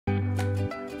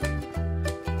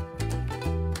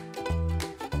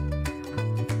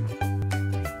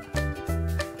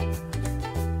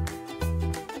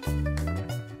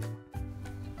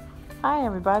Hi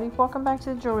everybody, welcome back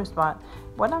to the Jewelry Spot.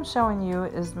 What I'm showing you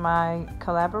is my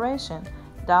collaboration,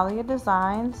 Dahlia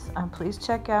Designs. Please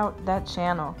check out that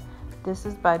channel. This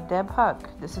is by Deb Huck.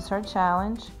 This is her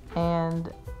challenge,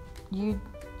 and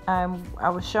I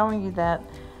was showing you that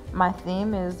my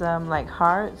theme is like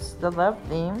hearts, the love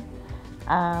theme.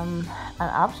 An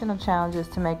optional challenge is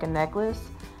to make a necklace.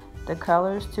 The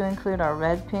colors to include are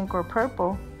red, pink, or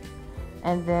purple.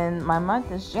 And then my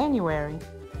month is January.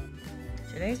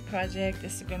 Today's project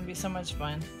is going to be so much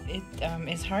fun.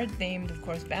 It's heart themed, of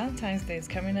course. Valentine's Day is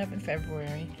coming up in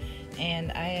February,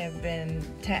 and I have been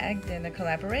tagged in a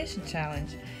collaboration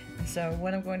challenge. And so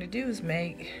what I'm going to do is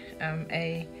make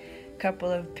a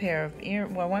couple of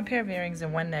one pair of earrings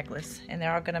and one necklace, and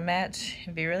they're all going to match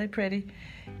and be really pretty.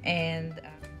 And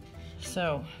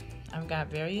so I've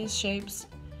got various shapes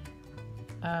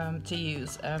to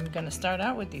use. I'm going to start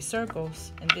out with these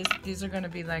circles, and these are going to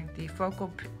be like the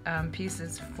focal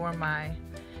pieces for my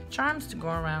charms to go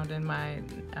around in my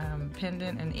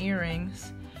pendant and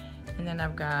earrings. And then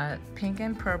I've got pink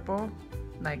and purple,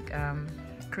 like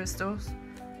crystals.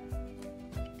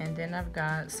 And then I've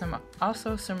got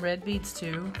also some red beads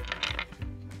too.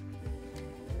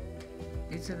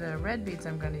 These are the red beads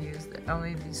I'm going to use,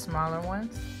 only the smaller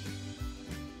ones.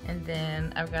 And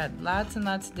then I've got lots and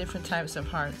lots of different types of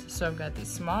hearts. So I've got these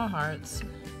small hearts.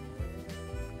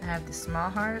 I have the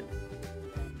small heart.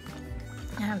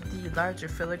 I have the larger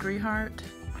filigree heart.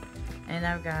 And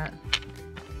I've got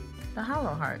the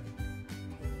hollow heart.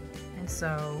 And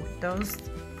so those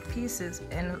pieces,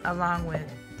 and along with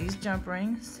these jump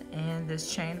rings and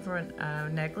this chain for a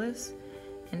necklace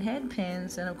and head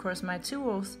pins, and of course my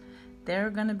tools,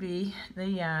 they're gonna be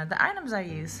the items I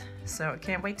use. So I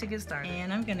can't wait to get started.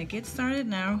 And I'm gonna get started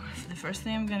now. The first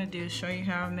thing I'm gonna do is show you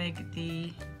how I make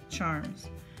the charms.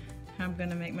 How I'm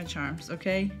gonna make my charms,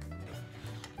 okay?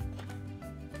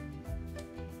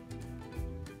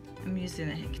 I'm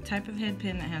using a type of head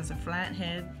pin that has a flat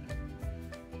head.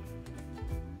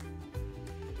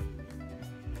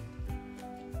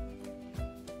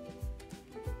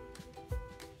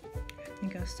 I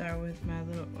think I'll start with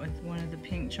one of the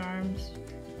pink charms.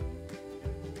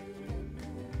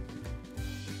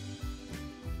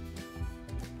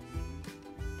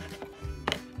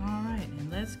 All right,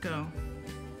 and let's go.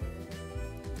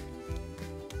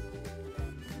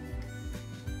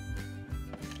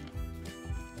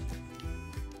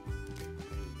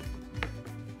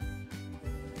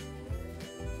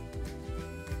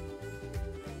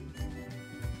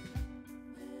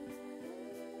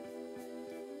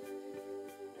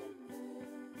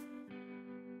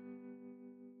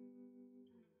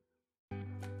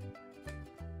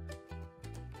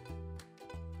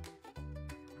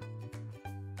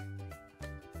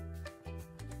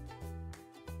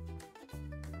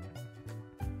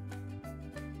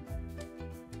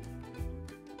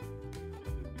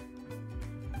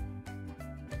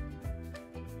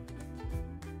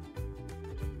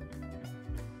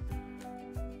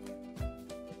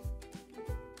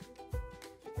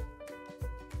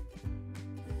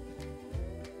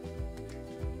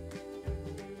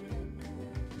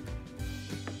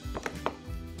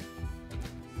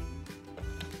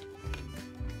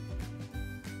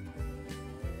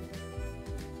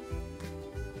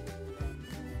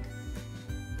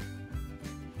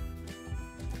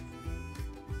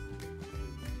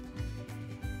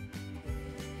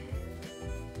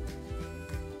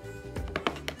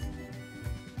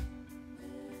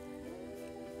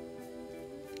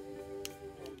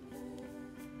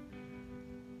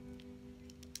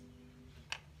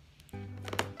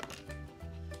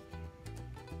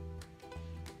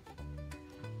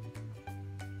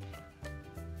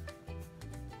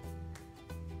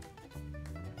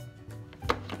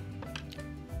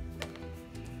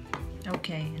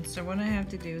 Okay, and so what I have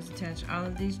to do is attach all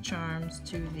of these charms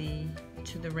to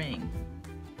the ring.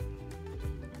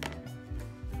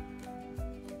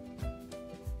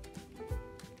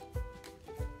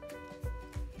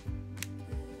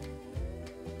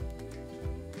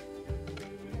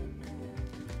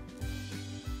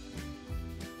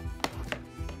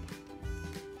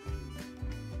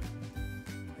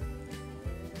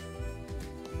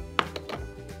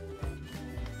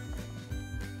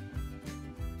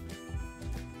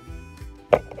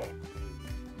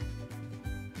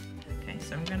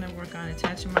 So I'm going to work on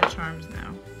attaching my charms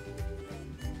now.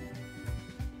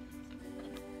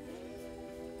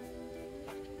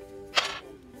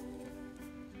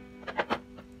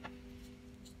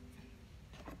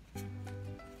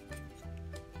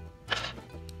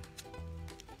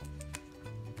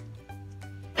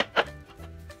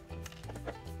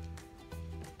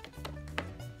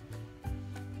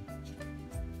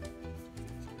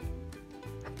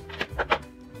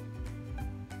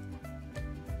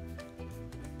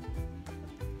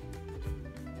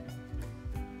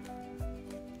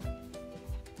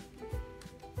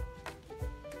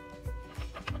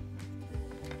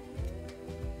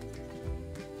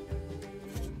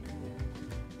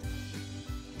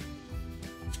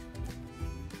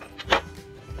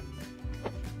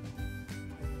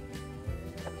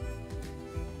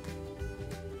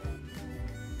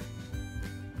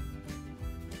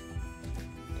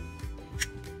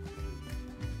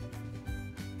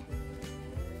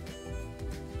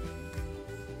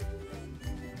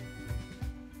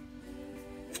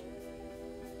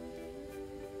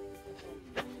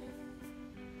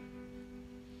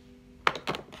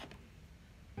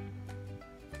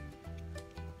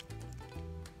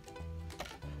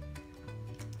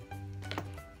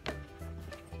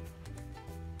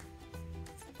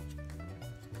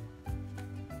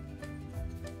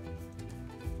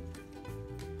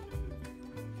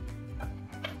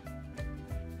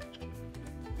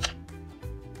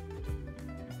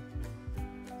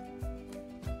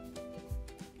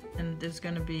 and there's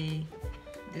going to be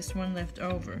this one left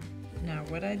over. Now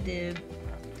what I did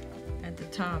at the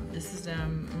top, this is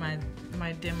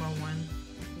my demo one.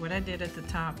 What I did at the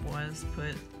top was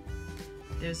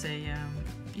there's a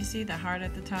you see the heart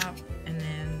at the top, and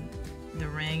then the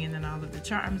ring, and then all of the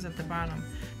charms at the bottom.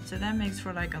 So that makes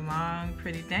for like a long,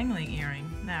 pretty dangling earring.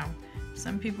 Now,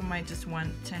 some people might just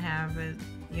want to have it,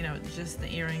 you know, just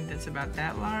the earring that's about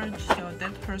that large. So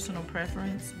that's personal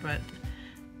preference, but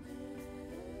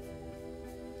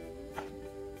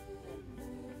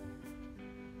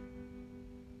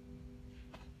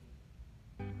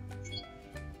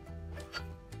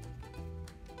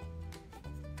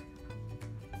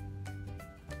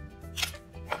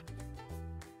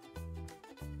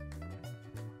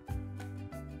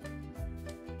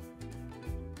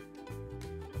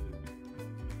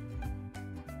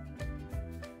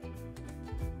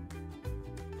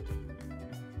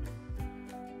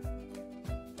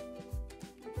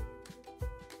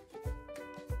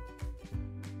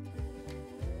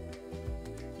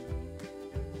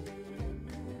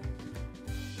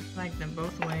like them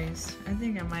both ways. I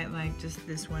think I might like just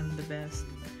this one the best,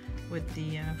 with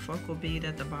the focal bead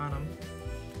at the bottom.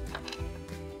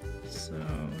 So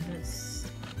let's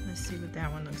see what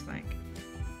that one looks like.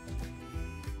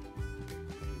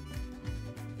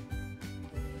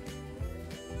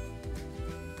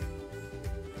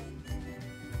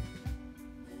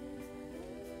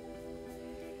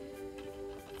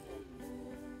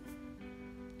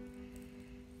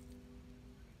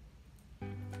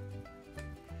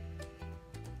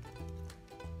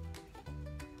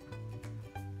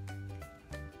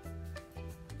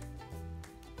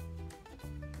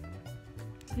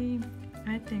 See,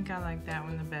 I think I like that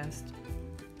one the best.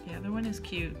 The other one is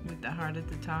cute with the heart at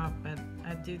the top, but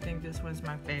I do think this one's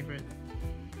my favorite.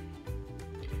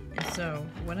 And so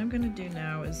what I'm going to do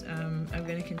now is I'm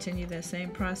going to continue that same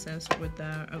process with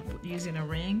using a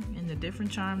ring and the different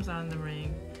charms on the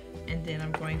ring, and then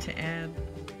I'm going to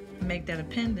make that a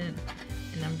pendant,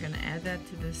 and I'm going to add that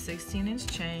to the 16-inch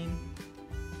chain,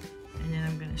 and then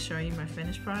I'm going to show you my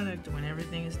finished product when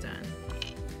everything is done.